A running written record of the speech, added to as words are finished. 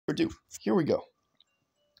do. Here we go.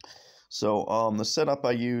 So the setup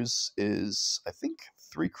I use is, I think,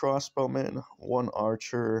 3 crossbowmen, 1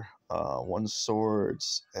 archer, 1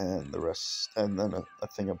 swords, and the rest, and then a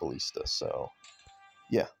thing of ballista. So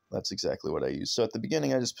yeah, that's exactly what I use. So at the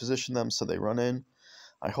beginning, I just position them so they run in.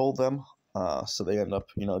 I hold them, so they end up,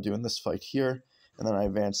 doing this fight here, and then I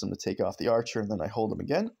advance them to take off the archer, and then I hold them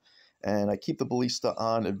again, and I keep the ballista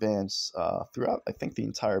on advance throughout, I think, the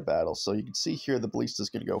entire battle. So you can see here the ballista is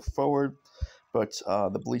going to go forward, but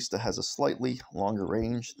the ballista has a slightly longer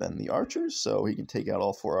range than the archers, so he can take out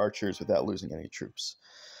all 4 archers without losing any troops.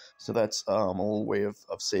 So that's a little way of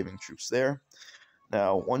saving troops there.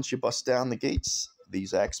 Now, once you bust down the gates,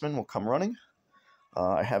 these axemen will come running.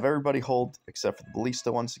 I have everybody hold except for the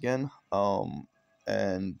ballista once again,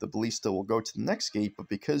 and the ballista will go to the next gate, but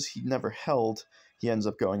because he never held, he ends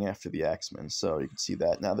up going after the axemen, so you can see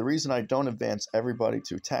that. Now, the reason I don't advance everybody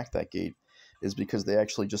to attack that gate is because they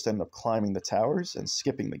actually just end up climbing the towers and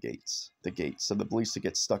skipping the gates, so the ballista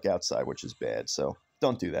gets stuck outside, which is bad, so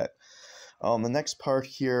don't do that. The next part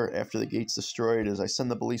here, after the gate's destroyed, is I send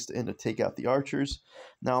the ballista in to take out the archers.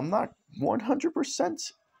 Now, I'm not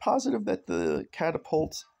 100% positive that the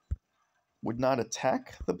catapult would not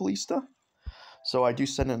attack the ballista, so I do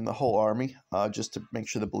send in the whole army just to make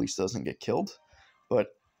sure the ballista doesn't get killed. But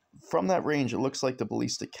from that range, it looks like the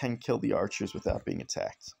ballista can kill the archers without being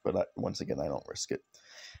attacked. But once again, I don't risk it.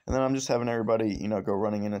 And then I'm just having everybody, go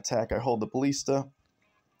running in attack. I hold the ballista,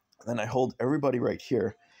 then I hold everybody right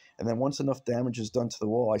here. And then once enough damage is done to the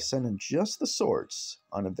wall, I send in just the swords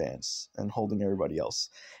on advance and holding everybody else.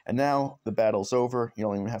 And now the battle's over. You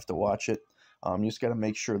don't even have to watch it. You just got to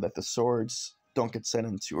make sure that the swords don't get sent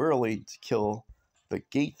in too early to kill the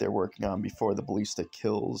gate they're working on before the ballista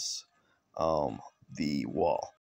kills the wall.